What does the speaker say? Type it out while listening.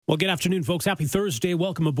Well, good afternoon, folks. Happy Thursday.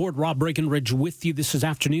 Welcome aboard. Rob Breckenridge with you. This is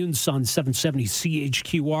Afternoons on 770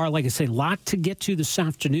 CHQR. Like I say, a lot to get to this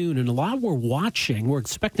afternoon, and a lot we're watching. We're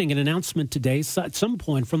expecting an announcement today at some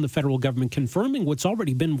point from the federal government confirming what's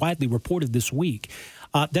already been widely reported this week,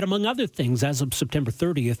 that among other things, as of September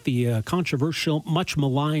 30th, the controversial, much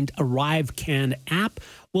maligned ArriveCan app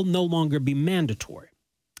will no longer be mandatory.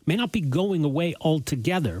 May not be going away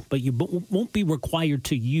altogether, but you won't be required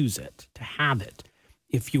to use it, to have it,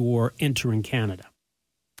 if you're entering Canada.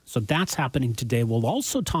 So that's happening today. We'll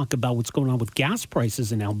also talk about what's going on with gas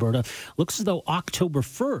prices in Alberta. Looks as though October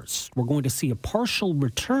 1st, we're going to see a partial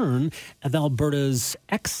return of Alberta's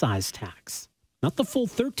excise tax. Not the full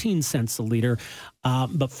 13 cents a liter,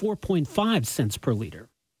 but 4.5 cents per liter.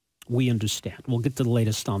 We understand. We'll get to the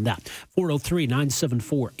latest on that.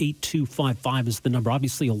 403-974-8255 is the number.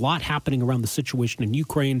 Obviously, a lot happening around the situation in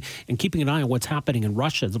Ukraine and keeping an eye on what's happening in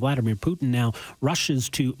Russia as Vladimir Putin now rushes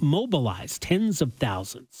to mobilize tens of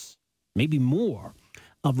thousands, maybe more,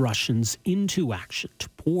 of Russians into action, to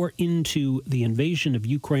pour into the invasion of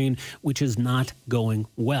Ukraine, which is not going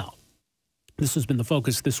well. This has been the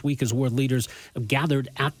focus this week as world leaders have gathered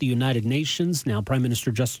at the United Nations. Now, Prime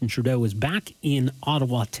Minister Justin Trudeau is back in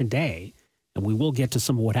Ottawa today, and we will get to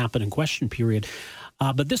some of what happened in question period.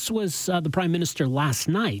 But this was the Prime Minister last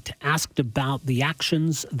night asked about the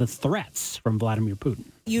actions, the threats from Vladimir Putin.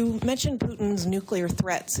 You mentioned Putin's nuclear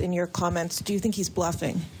threats in your comments. Do you think he's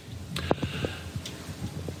bluffing?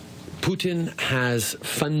 Putin has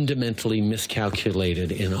fundamentally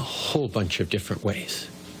miscalculated in a whole bunch of different ways.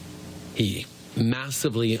 He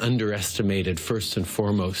massively underestimated, first and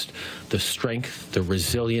foremost, the strength, the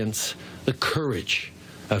resilience, the courage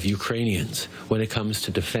of Ukrainians when it comes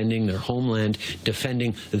to defending their homeland,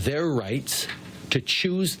 defending their rights to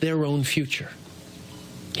choose their own future.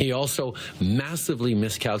 He also massively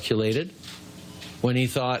miscalculated when he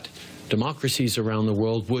thought democracies around the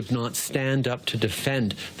world would not stand up to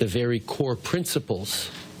defend the very core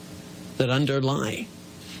principles that underlie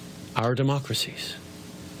our democracies.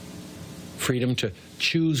 Freedom to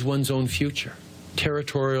choose one's own future,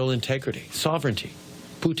 territorial integrity, sovereignty.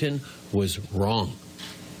 Putin was wrong,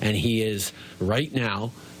 and he is right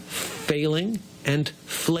now failing and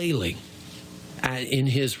flailing in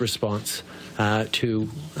his response to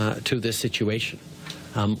this situation.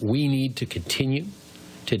 We need to continue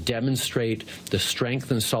to demonstrate the strength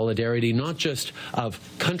and solidarity, not just of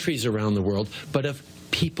countries around the world, but of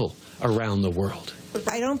people around the world.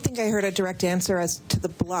 I don't think I heard a direct answer as to the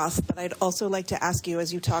bluff, but I'd also like to ask you,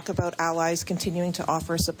 as you talk about allies continuing to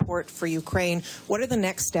offer support for Ukraine, what are the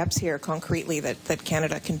next steps here concretely that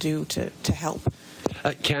Canada can do to help?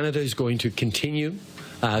 Canada is going to continue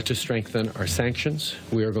to strengthen our sanctions.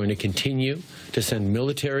 We are going to continue to send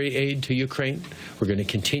military aid to Ukraine. We're going to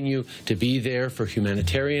continue to be there for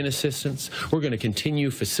humanitarian assistance. We're going to continue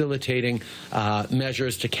facilitating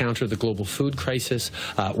measures to counter the global food crisis,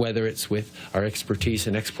 whether it's with our expertise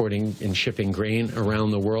in exporting and shipping grain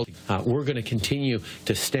around the world. We're going to continue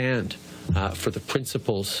to stand for the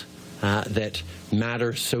principles that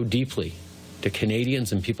matter so deeply to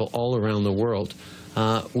Canadians and people all around the world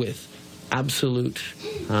with absolute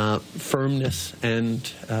firmness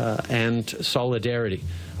and solidarity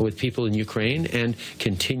with people in Ukraine, and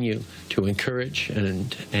continue to encourage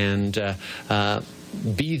and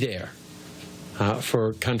be there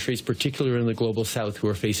for countries, particularly in the global south, who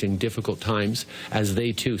are facing difficult times as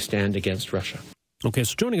they too stand against Russia. Okay,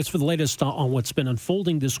 so joining us for the latest on what's been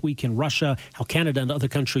unfolding this week in Russia, how Canada and other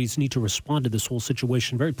countries need to respond to this whole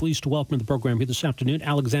situation. Very pleased to welcome to the program here this afternoon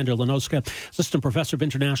Alexander Lenoska, Assistant Professor of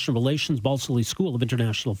International Relations, Balsillie School of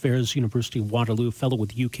International Affairs, University of Waterloo, Fellow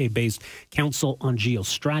with the UK-based Council on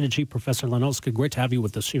Geostrategy. Professor Lenoska, great to have you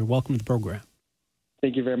with us here. Welcome to the program.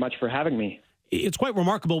 Thank you very much for having me. It's quite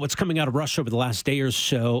remarkable what's coming out of Russia over the last day or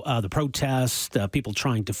so. The protests, people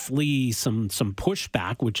trying to flee, some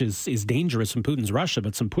pushback, which is dangerous in Putin's Russia,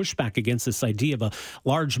 but some pushback against this idea of a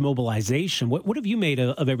large mobilization. What have you made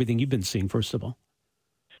of everything you've been seeing, first of all?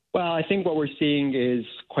 Well, I think what we're seeing is,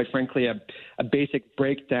 quite frankly, a basic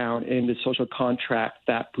breakdown in the social contract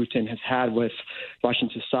that Putin has had with Russian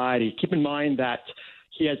society. Keep in mind that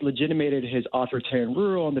he has legitimated his authoritarian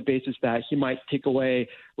rule on the basis that he might take away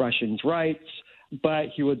Russians' rights, but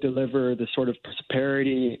he would deliver the sort of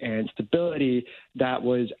prosperity and stability that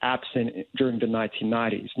was absent during the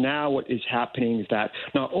 1990s. Now what is happening is that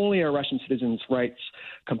not only are Russian citizens' rights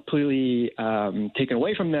completely taken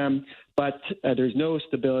away from them, But there's no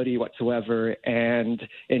stability whatsoever, and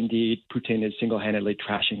indeed, Putin is single-handedly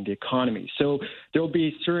trashing the economy. So there will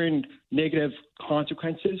be certain negative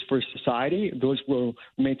consequences for society. Those will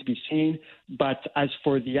remain to be seen. But as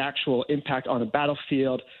for the actual impact on the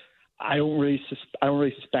battlefield, I don't really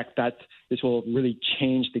suspect that this will really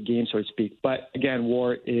change the game, so to speak. But again,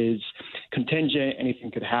 war is contingent;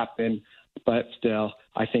 anything could happen. But still,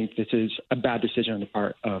 I think this is a bad decision on the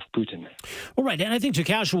part of Putin. All right, and I think to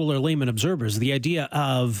casual or layman observers, the idea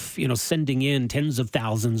of sending in tens of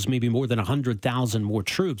thousands, maybe more than 100,000 more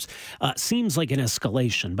troops, seems like an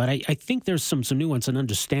escalation. But I think there's some nuance and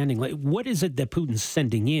understanding. Like, what is it that Putin's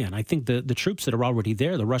sending in? I think the troops that are already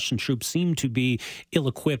there, the Russian troops, seem to be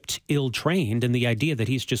ill-equipped, ill-trained, and the idea that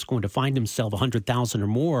he's just going to find himself 100,000 or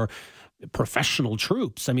more professional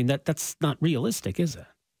troops, I mean, that's not realistic, is it?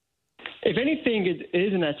 If anything, it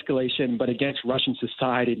is an escalation, but against Russian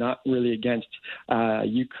society, not really against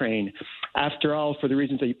Ukraine. After all, for the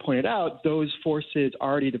reasons that you pointed out, those forces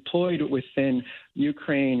already deployed within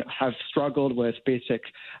Ukraine have struggled with basic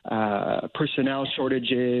personnel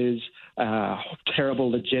shortages,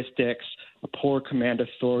 terrible logistics, poor command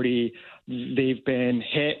authority. They've been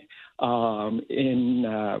hit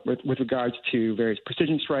with regards to various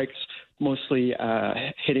precision strikes, mostly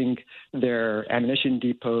hitting their ammunition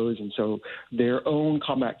depots, and so their own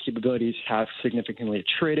combat capabilities have significantly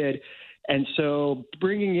attrited. And so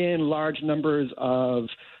bringing in large numbers of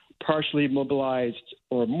partially mobilized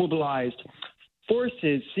or mobilized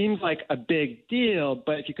forces seems like a big deal,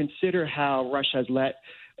 but if you consider how Russia has let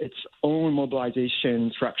its own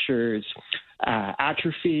mobilization structures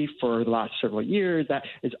atrophy for the last several years, that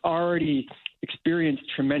has already experienced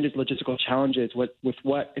tremendous logistical challenges with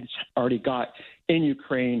what it's already got in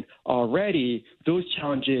Ukraine already, those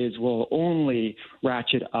challenges will only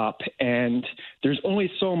ratchet up. And there's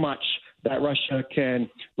only so much that Russia can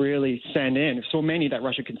really send in, so many that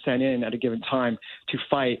Russia can send in at a given time to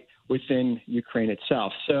fight within Ukraine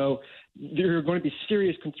itself. So there are going to be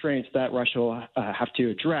serious constraints that Russia will have to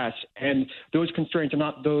address, and those constraints are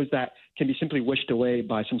not those that can be simply wished away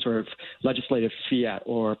by some sort of legislative fiat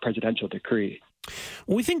or presidential decree.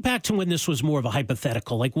 When we think back to when this was more of a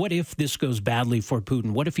hypothetical, like what if this goes badly for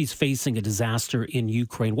Putin? What if he's facing a disaster in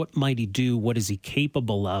Ukraine? What might he do? What is he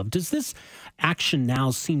capable of? Does this action now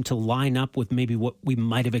seem to line up with maybe what we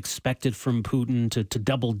might have expected from Putin to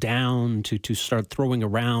double down, to start throwing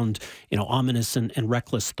around, ominous and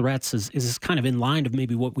reckless threats? Is this kind of in line of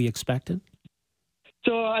maybe what we expected?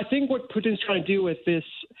 So I think what Putin's trying to do with this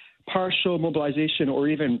partial mobilization or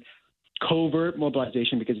even covert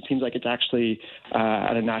mobilization, because it seems like it's actually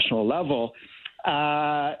at a national level,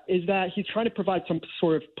 is that he's trying to provide some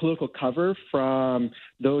sort of political cover from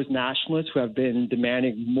those nationalists who have been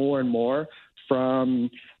demanding more and more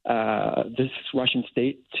from this Russian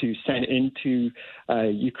state to send into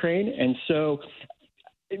Ukraine. And so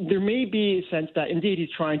there may be a sense that indeed he's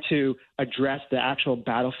trying to address the actual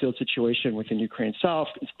battlefield situation within Ukraine itself,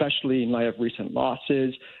 especially in light of recent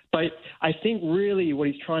losses. But I think really what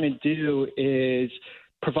he's trying to do is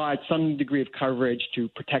provide some degree of coverage to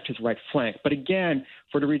protect his right flank. But again,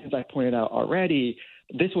 for the reasons I pointed out already,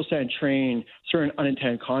 this will set in train certain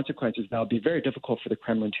unintended consequences that will be very difficult for the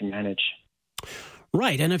Kremlin to manage.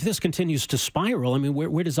 Right. And if this continues to spiral, I mean,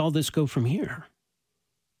 where does all this go from here?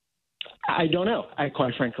 I don't know,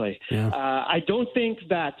 quite frankly. Yeah. I don't think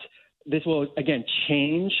that this will, again,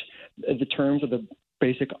 change the terms of the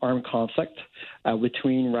basic armed conflict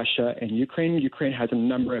between Russia and Ukraine. Ukraine has a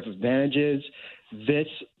number of advantages. This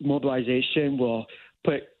mobilization will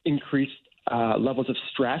put increased levels of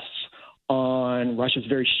stress on Russia's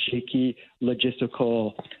very shaky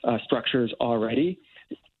logistical structures already.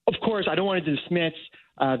 Of course, I don't want to dismiss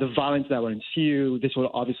the violence that will ensue. This will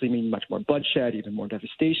obviously mean much more bloodshed, even more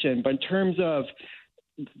devastation. But in terms of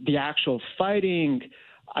the actual fighting,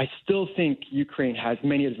 I still think Ukraine has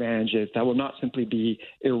many advantages that will not simply be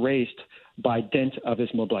erased by dint of this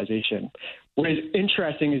mobilization. What is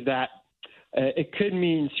interesting is that it could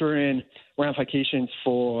mean certain ramifications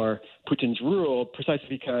for Putin's rule, precisely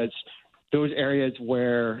because those areas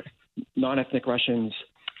where non-ethnic Russians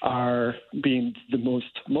are being the most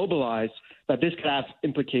mobilized, that this could have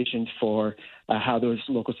implications for how those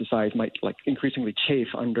local societies might increasingly chafe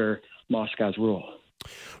under Moscow's rule.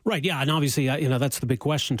 Right, yeah, and obviously, that's the big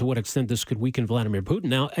question, to what extent this could weaken Vladimir Putin.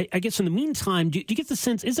 Now, I guess in the meantime, do you get the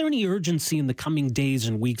sense, is there any urgency in the coming days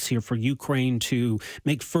and weeks here for Ukraine to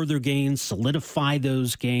make further gains, solidify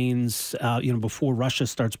those gains, before Russia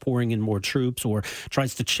starts pouring in more troops or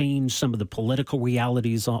tries to change some of the political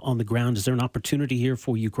realities on the ground? Is there an opportunity here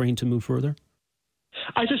for Ukraine to move further?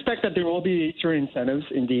 I suspect that there will be certain incentives,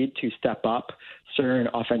 indeed, to step up certain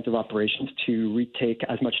offensive operations to retake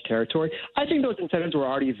as much territory. I think those incentives were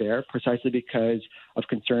already there precisely because of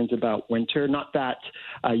concerns about winter. Not that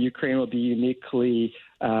Ukraine will be uniquely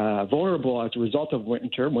vulnerable as a result of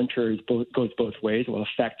winter. Winter goes both ways. It will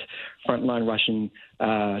affect frontline Russian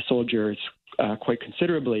soldiers quite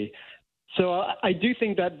considerably. So I do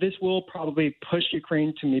think that this will probably push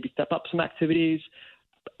Ukraine to maybe step up some activities.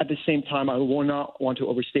 At the same time, I will not want to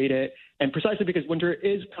overstate it. And precisely because winter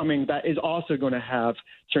is coming, that is also going to have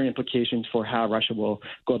certain implications for how Russia will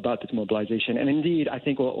go about this mobilization. And indeed, I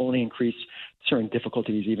think will only increase certain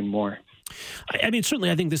difficulties even more. I mean,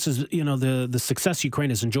 certainly, I think this is, the success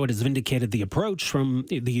Ukraine has enjoyed has vindicated the approach from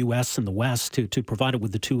the U.S. and the West to provide it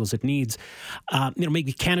with the tools it needs.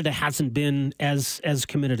 Maybe Canada hasn't been as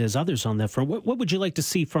committed as others on that front. What would you like to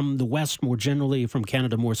see from the West more generally, from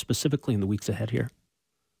Canada more specifically in the weeks ahead here?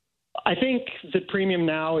 I think the premium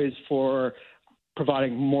now is for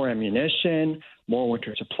providing more ammunition, more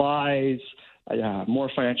winter supplies, more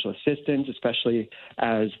financial assistance, especially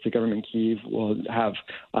as the government in Kyiv will have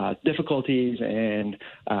difficulties in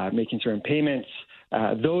making certain payments.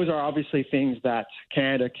 Those are obviously things that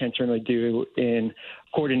Canada can certainly do in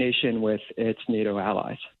coordination with its NATO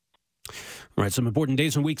allies. All right, some important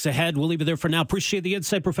days and weeks ahead. We'll leave it there for now. Appreciate the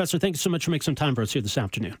insight, Professor. Thank you so much for making some time for us here this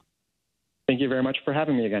afternoon. Thank you very much for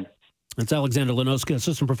having me again. It's Alexander Lenoska,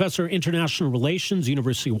 Assistant Professor, International Relations,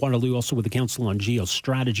 University of Waterloo, also with the Council on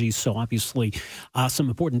Geostrategy. So obviously, some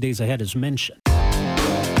important days ahead as mentioned.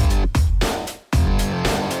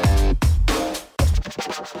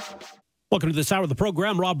 Welcome to this hour of the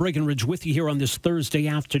program. Rob Breckenridge with you here on this Thursday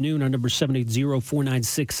afternoon. Our number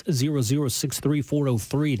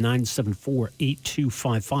 780-496-0063,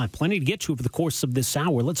 403-974-8255. Plenty to get to over the course of this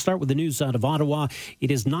hour. Let's start with the news out of Ottawa.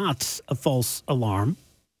 It is not a false alarm.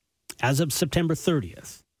 As of September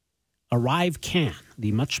 30th, ArriveCAN,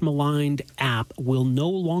 the much-maligned app, will no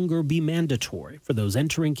longer be mandatory for those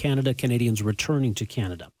entering Canada, Canadians returning to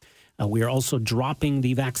Canada. We are also dropping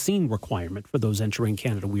the vaccine requirement for those entering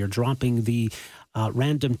Canada. We are dropping the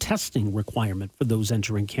random testing requirement for those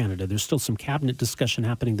entering Canada. There's still some cabinet discussion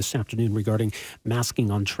happening this afternoon regarding masking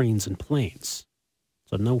on trains and planes.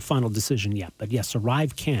 So no final decision yet. But yes,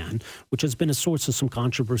 ArriveCAN, which has been a source of some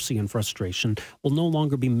controversy and frustration, will no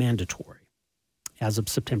longer be mandatory as of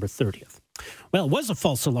September 30th. Well, it was a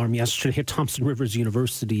false alarm yesterday at Thompson Rivers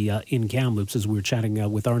University in Kamloops as we were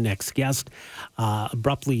chatting with our next guest,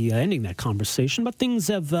 abruptly ending that conversation. But things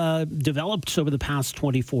have developed over the past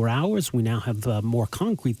 24 hours. We now have more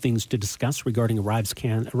concrete things to discuss regarding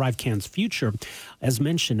ArriveCAN's future. As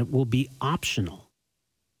mentioned, it will be optional.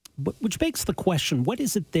 Which begs the question, what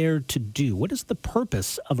is it there to do? What is the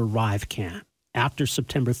purpose of ArriveCAN after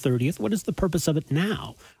September 30th? What is the purpose of it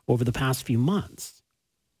now over the past few months?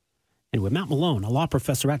 Anyway, Matt Malone, a law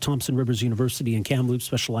professor at Thompson Rivers University in Kamloops,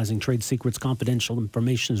 specializing in trade secrets, confidential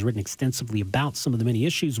information, has written extensively about some of the many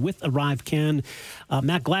issues with ArriveCAN.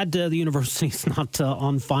 Matt, glad the university is not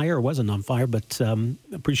on fire, or wasn't on fire, but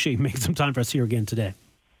appreciate you making some time for us here again today.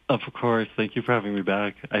 Of course. Thank you for having me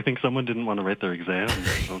back. I think someone didn't want to write their exam.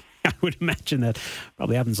 So. I would imagine that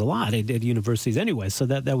probably happens a lot at universities anyway, so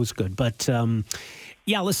that was good. But,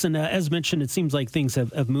 listen, as mentioned, it seems like things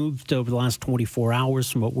have moved over the last 24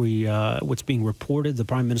 hours from what's being reported. The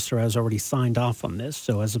Prime Minister has already signed off on this.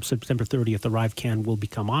 So as of September 30th, ArriveCAN will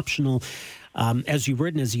become optional. As you've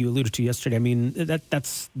written, as you alluded to yesterday, I mean,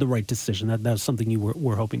 that's the right decision. That's something you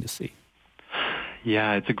were hoping to see.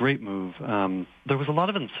 Yeah, it's a great move. There was a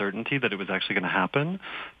lot of uncertainty that it was actually going to happen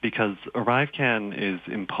because ArriveCAN is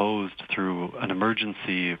imposed through an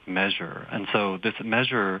emergency measure. And so this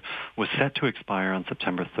measure was set to expire on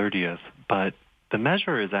September 30th, but the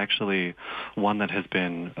measure is actually one that has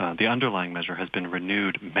been, the underlying measure has been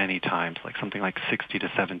renewed many times, like something like 60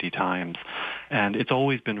 to 70 times. And it's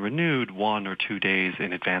always been renewed 1 or 2 days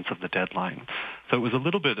in advance of the deadline. So it was a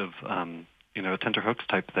little bit of a tenterhooks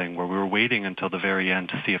type thing where we were waiting until the very end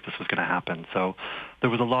to see if this was going to happen. So there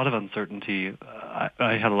was a lot of uncertainty.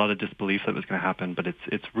 I had a lot of disbelief that it was going to happen, but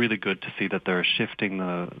it's really good to see that they're shifting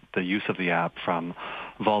the use of the app from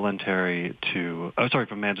from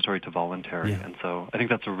mandatory to voluntary. Yeah. And so I think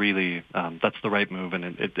that's that's the right move,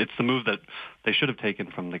 and it's the move that they should have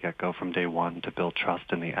taken from the get-go, from day one, to build trust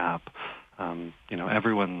in the app.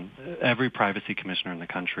 Every privacy commissioner in the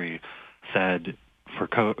country said, for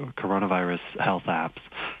coronavirus health apps,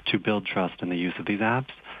 to build trust in the use of these apps,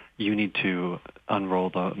 you need to have a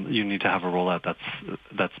rollout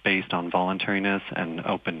that's based on voluntariness and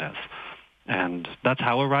openness. And that's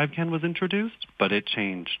how ArriveCAN was introduced, but it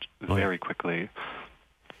changed very quickly.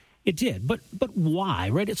 It did, but why,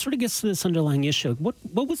 right? It sort of gets to this underlying issue. What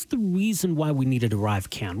was the reason why we needed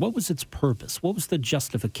ArriveCan? What was its purpose? What was the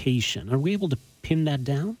justification? Are we able to pin that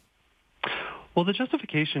down? Well, the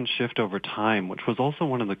justification shift over time, which was also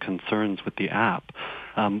one of the concerns with the app.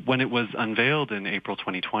 When it was unveiled in April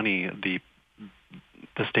 2020,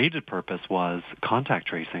 the stated purpose was contact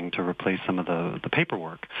tracing to replace some of the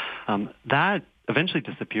paperwork. That eventually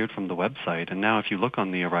disappeared from the website, and now if you look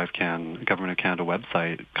on the ArriveCan Government of Canada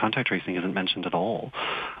website, contact tracing isn't mentioned at all.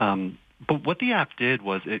 But what the app did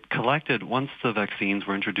was it collected, once the vaccines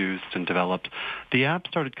were introduced and developed, the app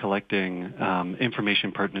started collecting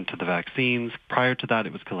information pertinent to the vaccines. Prior to that,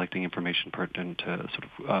 it was collecting information pertinent to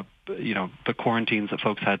sort of, the quarantines that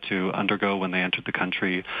folks had to undergo when they entered the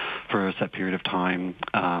country for a set period of time.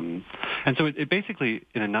 And so it basically,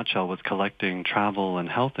 in a nutshell, was collecting travel and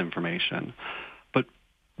health information. But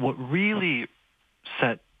what really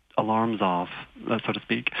set alarms off, so to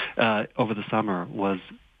speak, over the summer was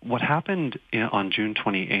what happened on June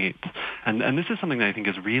 28th, and this is something that I think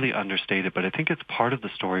is really understated, but I think it's part of the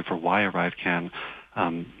story for why ArriveCan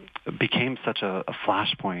became such a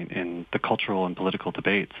flashpoint in the cultural and political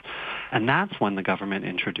debates. And that's when the government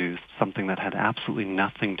introduced something that had absolutely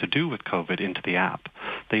nothing to do with COVID into the app.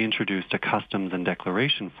 They introduced a customs and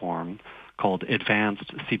declaration form called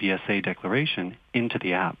Advanced CBSA Declaration into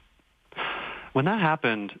the app. When that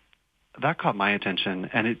happened, that caught my attention,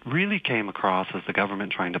 and it really came across as the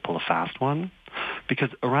government trying to pull a fast one, because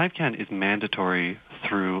ArriveCan is mandatory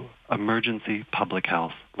through emergency public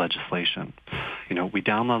health legislation. We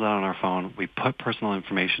download that on our phone, we put personal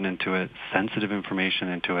information into it, sensitive information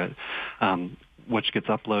into it, which gets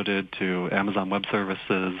uploaded to Amazon Web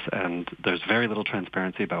Services, and there's very little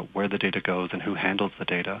transparency about where the data goes and who handles the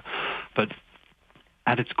data. But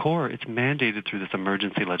at its core, it's mandated through this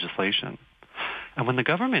emergency legislation. And when the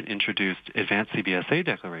government introduced Advanced CBSA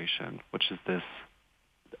Declaration, which is this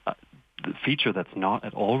feature that's not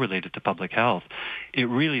at all related to public health, it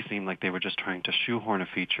really seemed like they were just trying to shoehorn a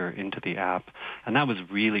feature into the app. And that was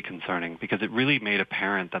really concerning because it really made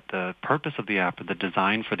apparent that the purpose of the app, the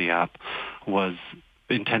design for the app, was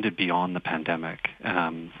intended beyond the pandemic.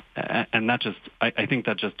 And that just, I think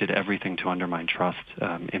that just did everything to undermine trust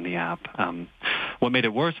in the app. What made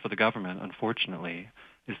it worse for the government, unfortunately,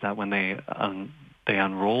 is that when they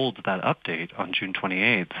unrolled that update on June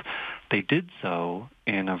 28th, they did so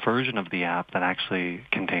in a version of the app that actually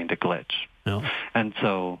contained a glitch. Oh. And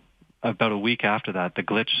so about a week after that, the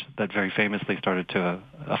glitch that very famously started to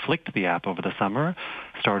afflict the app over the summer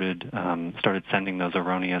started sending those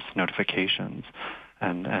erroneous notifications.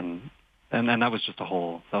 And that was just the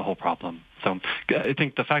whole problem. So I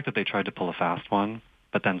think the fact that they tried to pull a fast one,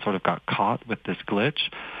 but then sort of got caught with this glitch,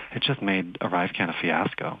 it just made ArriveCan a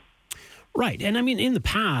fiasco. Right. And I mean, in the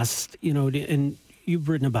past, and you've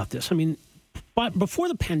written about this, I mean, but before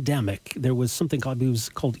the pandemic, there was something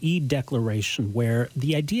called e-declaration, where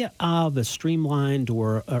the idea of a streamlined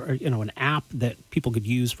or an app that people could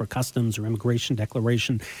use for customs or immigration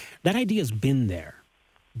declaration, that idea has been there.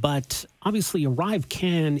 But obviously,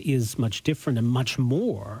 ArriveCan is much different and much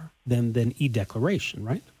more than e-declaration,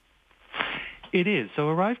 right? It is. So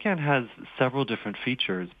ArriveCan has several different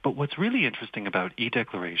features, but what's really interesting about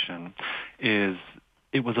e-declaration is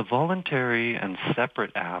it was a voluntary and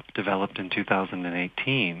separate app developed in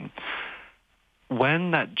 2018.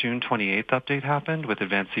 When that June 28th update happened with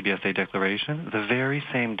Advanced CBSA Declaration, the very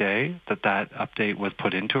same day that update was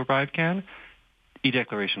put into ArriveCan,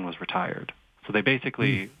 e-declaration was retired. So they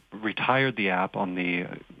basically retired the app on the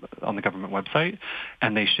government website,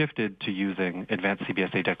 and they shifted to using Advanced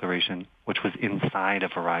CBSA Declaration, which was inside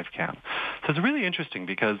of ArriveCan. So it's really interesting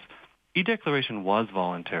because e-declaration was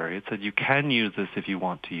voluntary. It said you can use this if you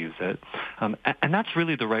want to use it, and that's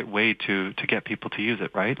really the right way to get people to use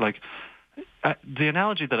it, right? Like the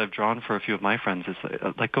analogy that I've drawn for a few of my friends is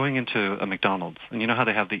like going into a McDonald's, and you know how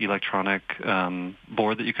they have the electronic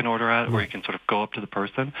board that you can order at, where you can sort of go up to the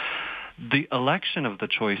person. The election of the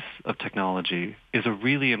choice of technology is a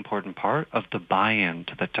really important part of the buy-in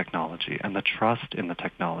to the technology and the trust in the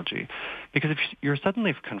technology. Because if you're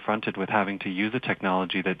suddenly confronted with having to use a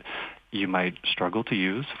technology that you might struggle to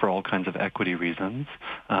use for all kinds of equity reasons,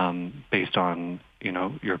 based on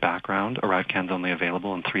your background, ArriveCan's only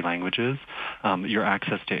available in 3 languages, your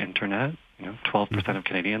access to internet. 12% of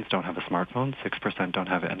Canadians don't have a smartphone, 6% don't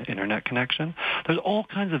have an internet connection. There's all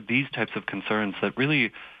kinds of these types of concerns that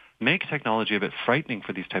really make technology a bit frightening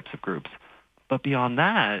for these types of groups. But beyond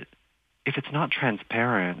that, if it's not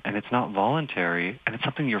transparent and it's not voluntary and it's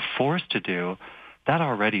something you're forced to do, that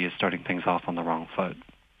already is starting things off on the wrong foot.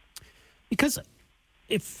 Because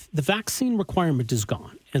if the vaccine requirement is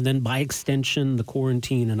gone, and then by extension, the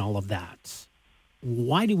quarantine and all of that,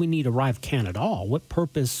 why do we need ArriveCan at all? What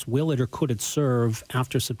purpose will it or could it serve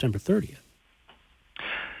after September 30th?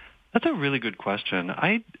 That's a really good question.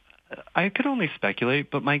 I could only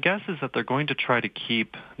speculate, but my guess is that they're going to try to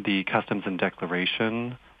keep the Customs and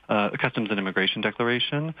Immigration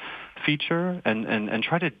Declaration feature and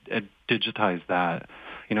try to digitize that.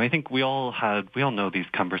 I think we all know these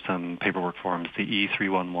cumbersome paperwork forms, the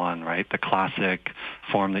E311, right? The classic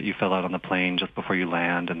form that you fill out on the plane just before you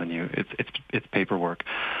land, and then it's paperwork.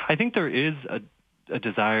 I think there is a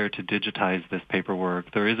desire to digitize this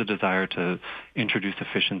paperwork. There is a desire to introduce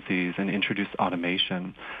efficiencies and introduce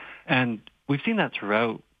automation. And we've seen that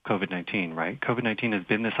throughout COVID-19, right? COVID-19 has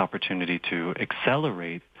been this opportunity to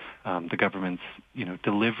accelerate the government's,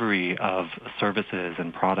 delivery of services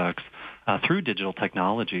and products through digital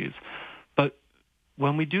technologies. But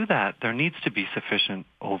when we do that, there needs to be sufficient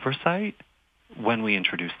oversight when we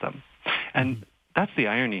introduce them. And that's the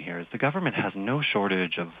irony here, is the government has no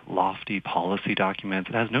shortage of lofty policy documents.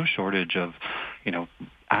 It has no shortage of,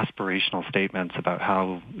 aspirational statements about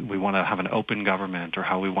how we want to have an open government, or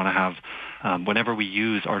how we want to have, whenever we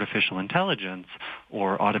use artificial intelligence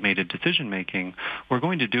or automated decision-making, we're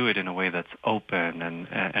going to do it in a way that's open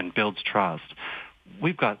and builds trust.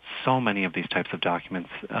 We've got so many of these types of documents.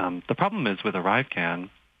 The problem is with ArriveCan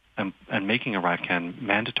and making ArriveCan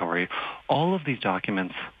mandatory, all of these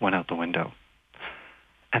documents went out the window.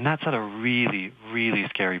 And that set a really, really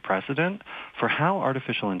scary precedent for how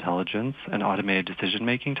artificial intelligence and automated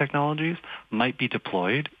decision-making technologies might be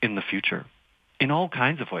deployed in the future in all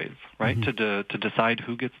kinds of ways, right? Mm-hmm. To decide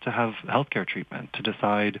who gets to have healthcare treatment, to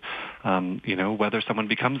decide, whether someone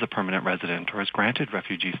becomes a permanent resident or is granted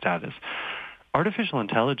refugee status. Artificial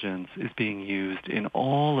intelligence is being used in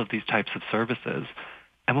all of these types of services.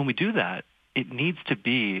 And when we do that, it needs to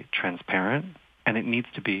be transparent and it needs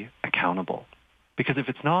to be accountable. Because if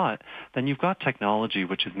it's not, then you've got technology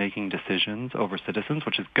which is making decisions over citizens,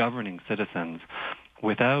 which is governing citizens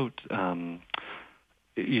without,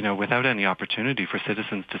 without any opportunity for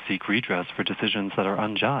citizens to seek redress for decisions that are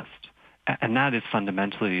unjust. And that is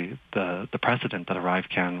fundamentally the precedent that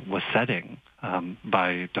ArriveCan was setting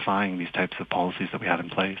by defying these types of policies that we had in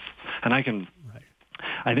place. And I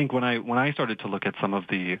think when I started to look at some of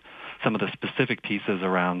the specific pieces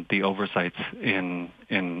around the oversights in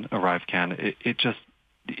ArriveCan,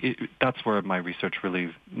 that's where my research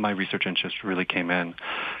interest really came in,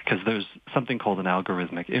 because there's something called an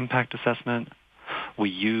algorithmic impact assessment. We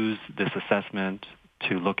use this assessment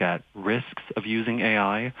to look at risks of using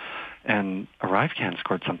AI, and ArriveCan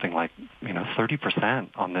scored something like 30%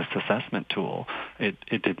 on this assessment tool.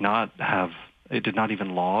 It did not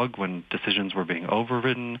even log when decisions were being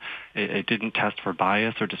overridden. It didn't test for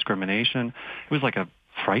bias or discrimination. It was like a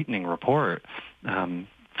frightening report.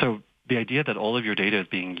 So the idea that all of your data is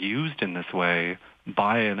being used in this way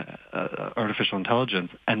by an artificial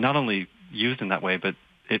intelligence, and not only used in that way, but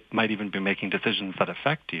it might even be making decisions that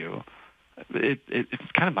affect you,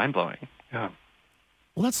 it's kind of mind-blowing. Yeah.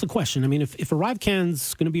 Well, that's the question. I mean, if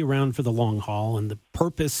ArriveCan's going to be around for the long haul and the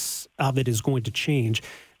purpose of it is going to change,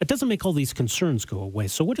 it doesn't make all these concerns go away.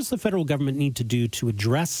 So what does the federal government need to do to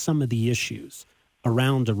address some of the issues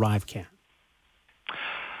around ArriveCan?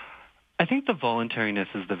 I think the voluntariness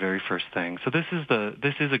is the very first thing. So this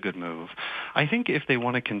is a good move. I think if they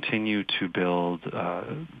want to continue to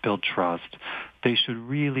build trust, they should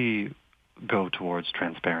really go towards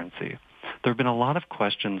transparency. There have been a lot of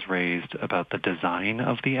questions raised about the design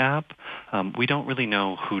of the app. We don't really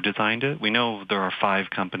know who designed it. We know there are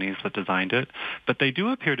 5 companies that designed it, but they do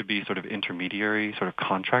appear to be sort of intermediary, sort of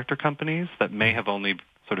contractor companies that may have only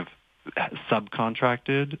sort of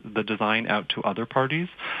subcontracted the design out to other parties.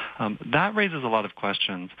 That raises a lot of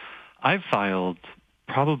questions. I've filed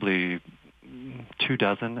probably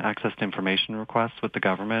 24 access to information requests with the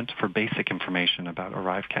government for basic information about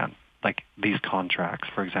ArriveCan, like these contracts,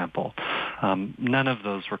 for example. None of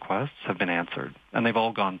those requests have been answered, and they've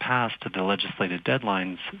all gone past the legislated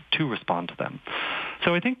deadlines to respond to them.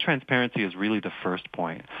 So I think transparency is really the first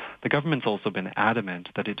point. The government's also been adamant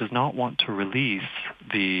that it does not want to release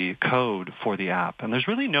the code for the app, and there's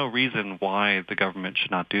really no reason why the government should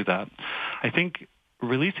not do that. I think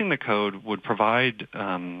releasing the code would provide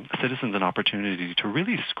citizens an opportunity to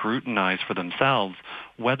really scrutinize for themselves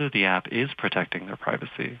whether the app is protecting their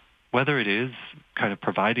privacy, whether it is kind of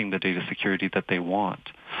providing the data security that they want.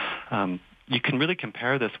 You can really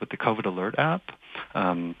compare this with the COVID Alert app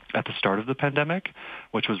at the start of the pandemic,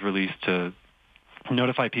 which was released to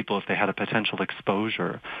notify people if they had a potential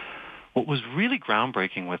exposure. What was really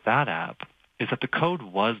groundbreaking with that app is that the code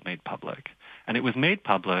was made public. And it was made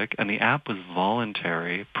public, and the app was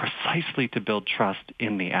voluntary precisely to build trust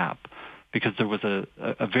in the app, because there was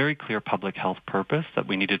a very clear public health purpose that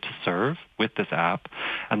we needed to serve with this app.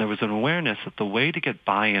 And there was an awareness that the way to get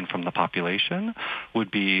buy-in from the population would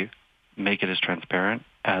be make it as transparent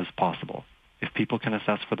as possible. If people can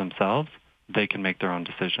assess for themselves, they can make their own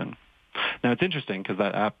decision. Now, it's interesting because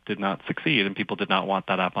that app did not succeed and people did not want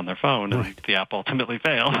that app on their phone, and the app ultimately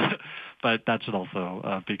failed. But that should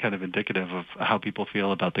also be kind of indicative of how people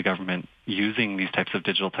feel about the government using these types of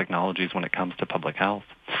digital technologies when it comes to public health.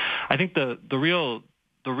 I think the real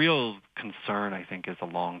concern, I think, is a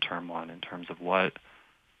long-term one in terms of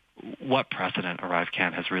what precedent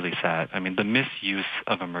ArriveCan has really set. I mean, the misuse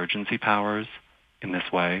of emergency powers in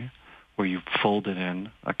this way, where you folded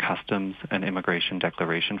in a customs and immigration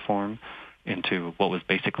declaration form into what was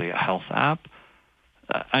basically a health app.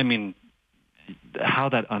 I mean, how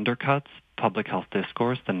that undercuts public health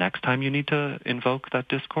discourse the next time you need to invoke that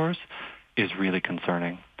discourse is really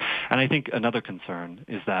concerning. And I think another concern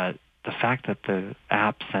is that the fact that the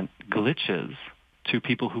app sent glitches to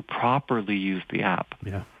people who properly used the app.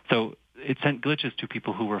 Yeah. So it sent glitches to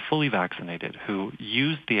people who were fully vaccinated, who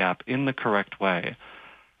used the app in the correct way.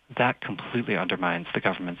 That completely undermines the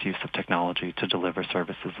government's use of technology to deliver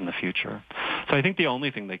services in the future. So I think the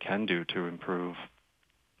only thing they can do to improve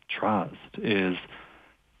trust is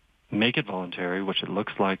make it voluntary, which it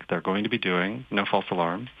looks like they're going to be doing, no false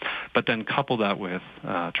alarm, but then couple that with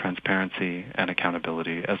transparency and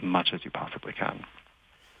accountability as much as you possibly can.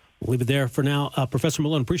 We'll leave it there for now. Professor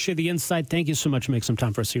Malone, appreciate the insight. Thank you so much for making some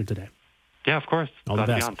time for us here today. Yeah, of course. All the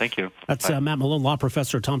best. Thank you. That's Matt Malone, law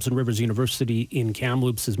professor at Thompson Rivers University in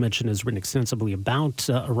Kamloops, as mentioned, has written extensively about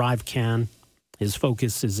ArriveCan. His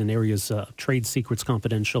focus is in areas of trade secrets,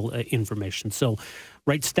 confidential information. So,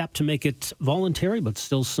 right step to make it voluntary, but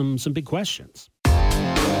still some big questions.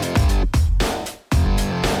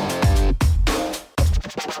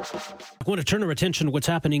 I want to turn our attention to what's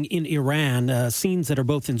happening in Iran, scenes that are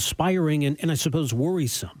both inspiring and I suppose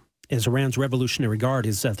worrisome, as Iran's Revolutionary Guard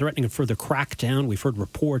is threatening a further crackdown. We've heard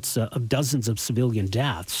reports of dozens of civilian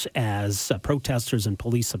deaths as protesters and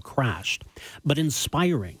police have crashed. But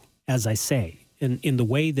inspiring, as I say, in the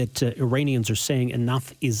way that Iranians are saying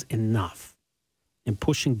enough is enough and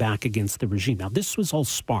pushing back against the regime. Now, this was all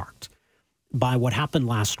sparked by what happened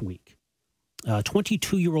last week. A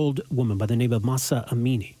 22-year-old woman by the name of Mahsa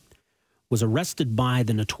Amini was arrested by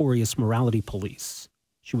the notorious morality police.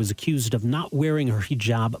 She was accused of not wearing her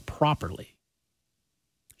hijab properly.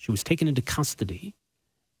 She was taken into custody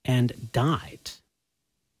and died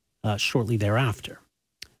shortly thereafter.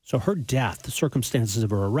 So her death, the circumstances of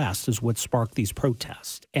her arrest, is what sparked these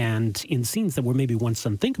protests. And in scenes that were maybe once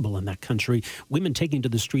unthinkable in that country, women taking to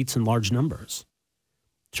the streets in large numbers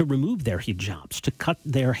to remove their hijabs, to cut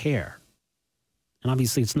their hair. And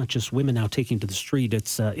obviously it's not just women now taking to the street,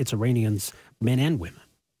 it's Iranians, men and women,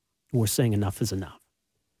 who are saying enough is enough.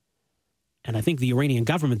 And I think the Iranian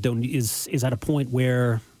government, though, is at a point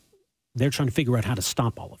where they're trying to figure out how to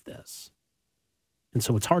stop all of this. And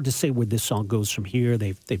so it's hard to say where this all goes from here.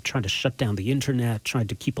 They've tried to shut down the internet, tried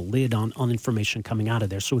to keep a lid on information coming out of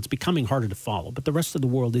there. So it's becoming harder to follow. But the rest of the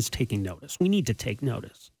world is taking notice. We need to take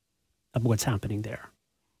notice of what's happening there.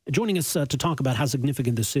 Joining us to talk about how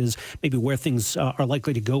significant this is, maybe where things are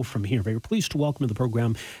likely to go from here. Very pleased to welcome to the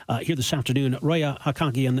program here this afternoon, Roya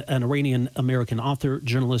Haqqaqi, an Iranian-American author,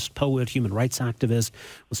 journalist, poet, human rights activist,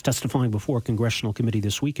 was testifying before a congressional committee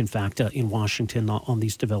this week, in fact, in Washington on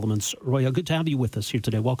these developments. Roya, good to have you with us here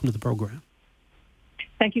today. Welcome to the program.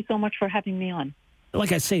 Thank you so much for having me on.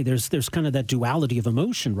 Like I say, there's kind of that duality of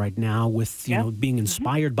emotion right now with, you know, being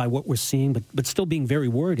inspired by what we're seeing, but still being very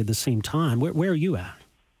worried at the same time. Where are you at?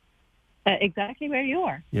 Exactly where you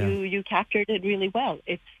are. Yeah. You captured it really well.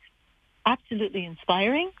 It's absolutely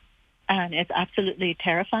inspiring, and it's absolutely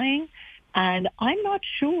terrifying. And I'm not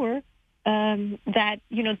sure that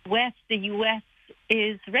the U.S.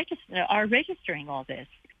 are registering all this.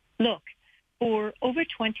 Look, for over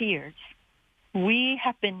 20 years, we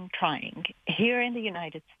have been trying here in the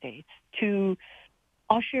United States to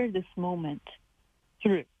usher this moment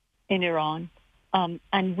through in Iran.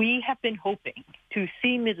 And we have been hoping to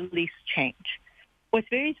see Middle East change. What's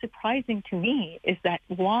very surprising to me is that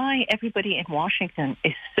why everybody in Washington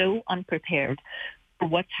is so unprepared for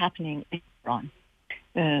what's happening in Iran.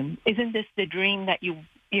 Isn't this the dream that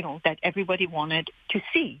that everybody wanted to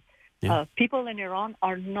see? Yeah. People in Iran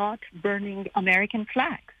are not burning American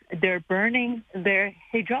flags. They're burning their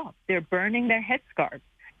hijab. They're burning their headscarves.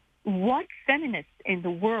 What feminist in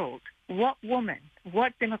the world, what woman,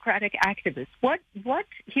 what democratic activist, what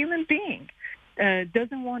human being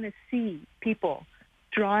doesn't want to see people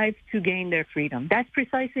strive to gain their freedom. That's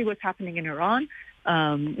precisely what's happening in Iran.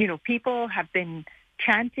 People have been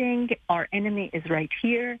chanting, our enemy is right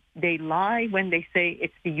here. They lie when they say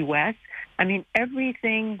it's the U.S. I mean,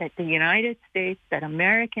 everything that the United States, that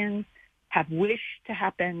Americans have wished to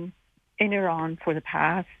happen in Iran for the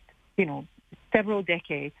past, several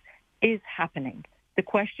decades is happening. The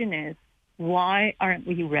question is, why aren't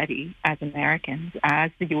we ready as Americans, as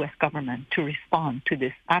the U.S. government, to respond to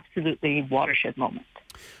this absolutely watershed moment?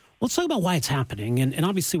 Let's talk about why it's happening. And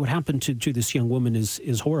obviously what happened to this young woman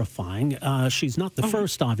is horrifying. She's not the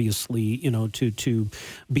first, obviously, to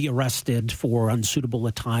be arrested for unsuitable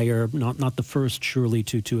attire, not the first, surely,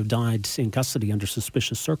 to have died in custody under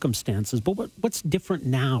suspicious circumstances. But what's different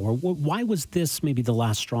now? Or why was this maybe the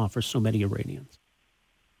last straw for so many Iranians?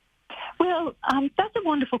 Well, that's a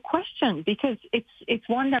wonderful question, because it's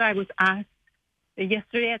one that I was asked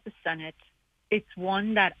yesterday at the Senate. It's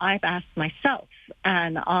one that I've asked myself,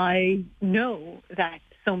 and I know that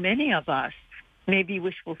so many of us may be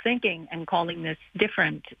wishful thinking and calling this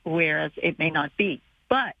different, whereas it may not be.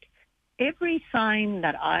 But every sign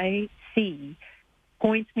that I see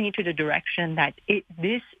points me to the direction that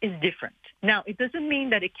this is different. Now, it doesn't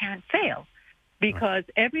mean that it can't fail, because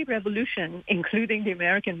every revolution, including the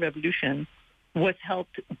American Revolution, was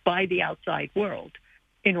helped by the outside world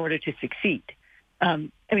in order to succeed.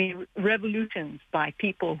 Revolutions by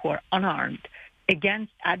people who are unarmed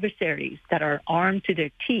against adversaries that are armed to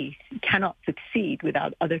their teeth cannot succeed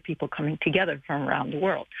without other people coming together from around the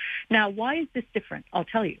world. Now, why is this different? I'll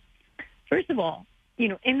tell you. First of all,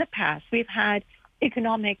 in the past, we've had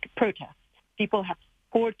economic protests. People have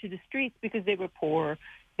poured to the streets because they were poor.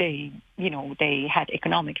 They had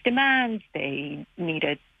economic demands. They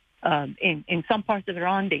needed, in some parts of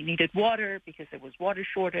Iran, they needed water because there was water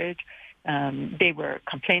shortage. They were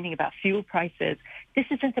complaining about fuel prices. This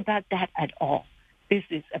isn't about that at all. This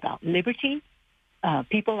is about liberty.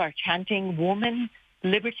 People are chanting woman,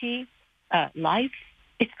 liberty, life.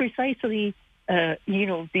 It's precisely, the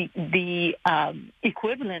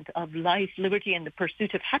equivalent of life, liberty, and the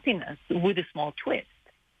pursuit of happiness with a small twist.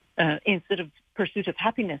 Instead of pursuit of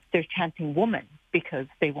happiness, they're chanting woman because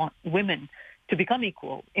they want women to become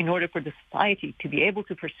equal in order for the society to be able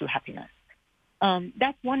to pursue happiness.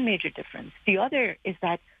 That's one major difference. The other is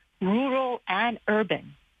that rural and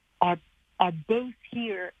urban are both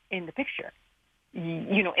here in the picture.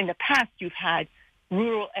 In the past, you've had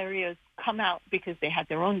rural areas come out because they had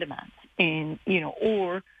their own demands, the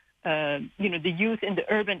youth in the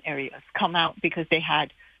urban areas come out because they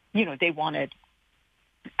had, they wanted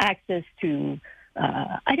access to,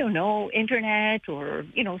 internet or,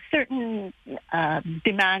 certain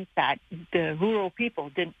demands that the rural people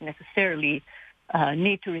didn't necessarily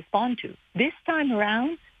need to respond to. This time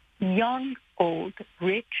around, young, old,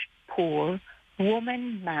 rich, poor,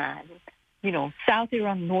 woman, man, South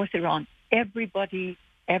Iran, North Iran, everybody,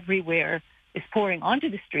 everywhere is pouring onto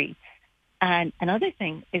the streets. And another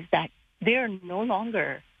thing is that they're no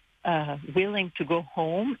longer willing to go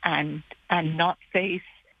home and not face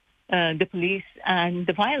the police and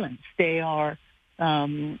the violence. They are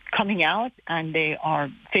coming out and they are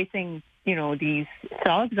facing, these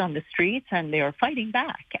thugs on the streets, and they are fighting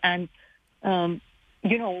back. And,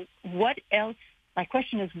 what else? My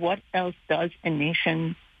question is, what else does a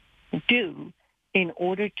nation do in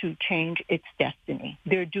order to change its destiny?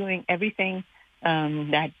 They're doing everything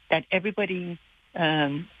that everybody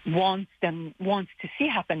wants to see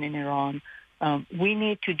happen in Iran. We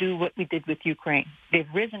need to do what we did with Ukraine. They've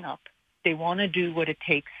risen up. They want to do what it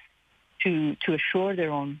takes to assure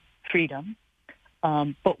their own freedom,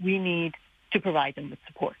 but we need to provide them with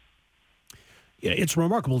support. Yeah, it's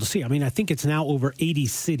remarkable to see. I mean, I think it's now over 80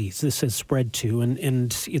 cities this has spread to, and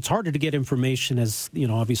it's harder to get information as,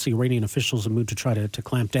 obviously Iranian officials have moved to try to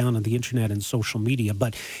clamp down on the internet and social media,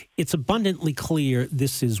 but it's abundantly clear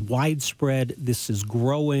this is widespread, this is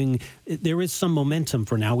growing. There is some momentum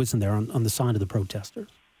for now, isn't there, on the side of the protesters?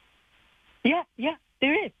 Yeah,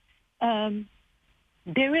 there is.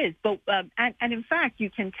 There is, but and in fact, you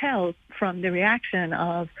can tell from the reaction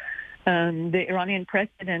of the Iranian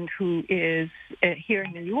president, who is here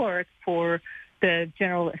in New York for the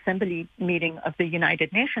General Assembly meeting of the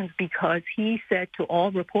United Nations, because he said to all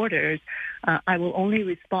reporters, I will only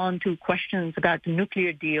respond to questions about the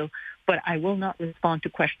nuclear deal, but I will not respond to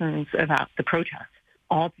questions about the protests.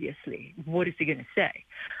 Obviously, what is he going to say?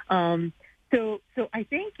 So I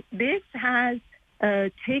think this has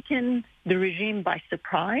taken the regime by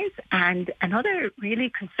surprise. And another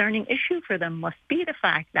really concerning issue for them must be the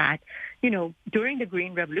fact that, during the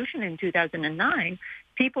Green Revolution in 2009,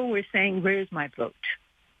 people were saying, where's my vote?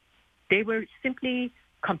 They were simply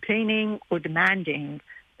complaining or demanding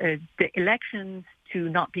the elections to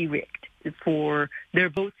not be rigged, for their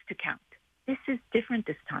votes to count. This is different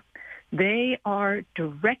this time. They are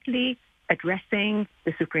directly addressing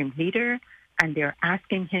the supreme leader, and they're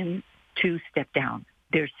asking him to step down.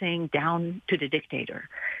 They're saying down to the dictator.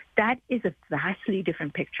 That is a vastly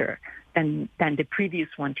different picture than the previous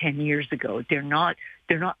one 10 years ago. They're not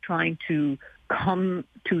trying to come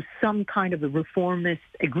to some kind of a reformist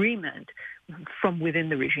agreement from within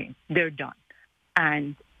the regime. They're done.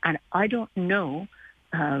 And I don't know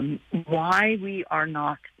why we are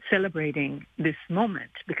not celebrating this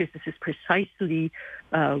moment, because this is precisely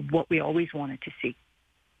what we always wanted to see.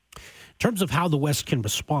 In terms of how the West can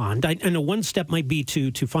respond, I know one step might be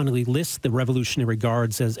to finally list the Revolutionary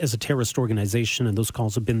Guards as a terrorist organization, and those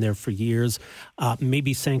calls have been there for years.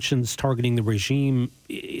 Maybe sanctions targeting the regime.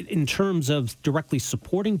 In terms of directly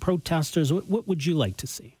supporting protesters, what would you like to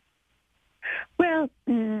see? Well,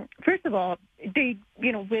 first of all,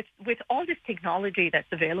 with all this technology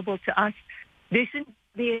that's available to us, they shouldn't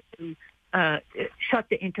be able to shut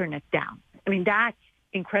the internet down. I mean, that's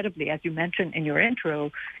incredibly, as you mentioned in your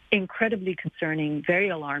intro, incredibly concerning, very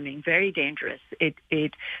alarming, very dangerous.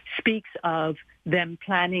 It speaks of them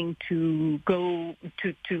planning to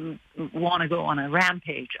want to go on a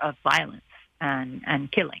rampage of violence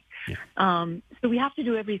and killing. Yeah. So we have to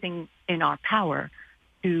do everything in our power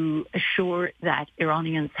to assure that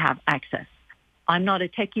Iranians have access. I'm not a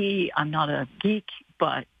techie, I'm not a geek,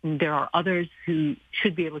 but there are others who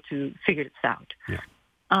should be able to figure this out. Yeah.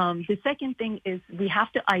 The second thing is we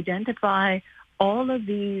have to identify all of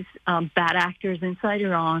these bad actors inside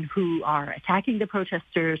Iran who are attacking the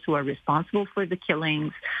protesters, who are responsible for the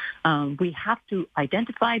killings. We have to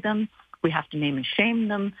identify them. We have to name and shame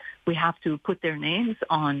them. We have to put their names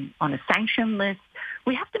on a sanction list.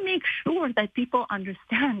 We have to make sure that people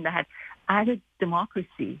understand that as a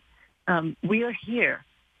democracy, we are here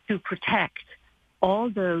to protect all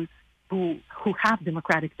those who have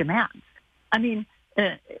democratic demands. I mean,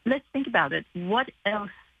 let's think about it. What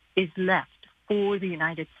else is left for the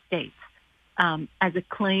United States as a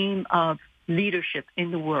claim of leadership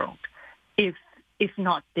in the world, if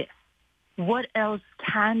not this? What else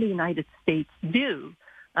can the United States do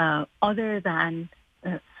other than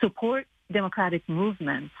support democratic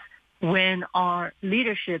movements when our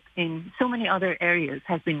leadership in so many other areas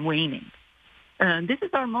has been waning? This is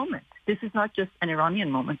our moment. This is not just an Iranian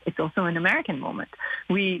moment. It's also an American moment.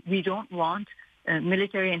 We don't want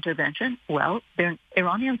military intervention. Well,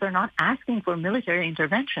 Iranians are not asking for military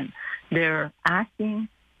intervention. They're asking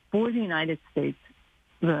for the United States,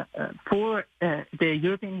 for the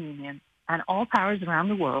European Union, and all powers around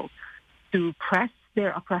the world to press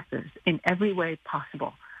their oppressors in every way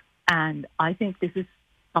possible. And I think this is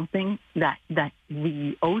something that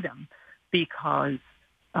we owe them, because,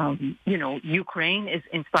 Ukraine is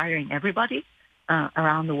inspiring everybody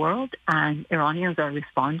around the world, and Iranians are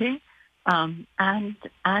responding. And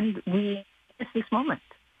we miss this moment.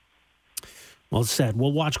 Well said.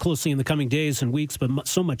 We'll watch closely in the coming days and weeks, but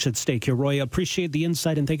so much at stake here. Roya, appreciate the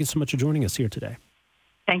insight, and thank you so much for joining us here today.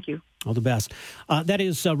 Thank you. All the best. That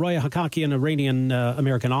is Roya Hakaki, an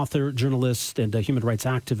Iranian-American author, journalist, and a human rights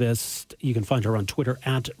activist. You can find her on Twitter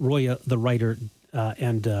at Roya the Writer,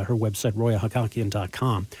 and her website,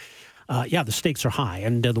 royahakakian.com. The stakes are high,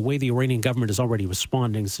 and the way the Iranian government is already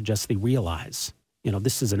responding suggests they realize,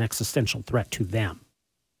 this is an existential threat to them.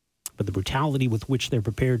 But the brutality with which they're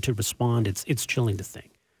prepared to respond, it's chilling to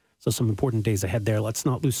think. So some important days ahead there. Let's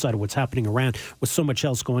not lose sight of what's happening around with so much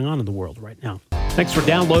else going on in the world right now. Thanks for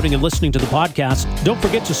downloading and listening to the podcast. Don't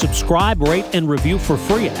forget to subscribe, rate, and review for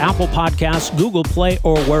free at Apple Podcasts, Google Play,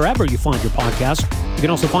 or wherever you find your podcast. You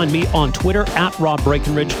can also find me on Twitter at Rob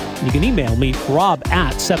Breckenridge, and you can email me,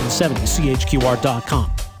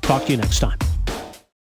 rob@770chqr.com. Talk to you next time.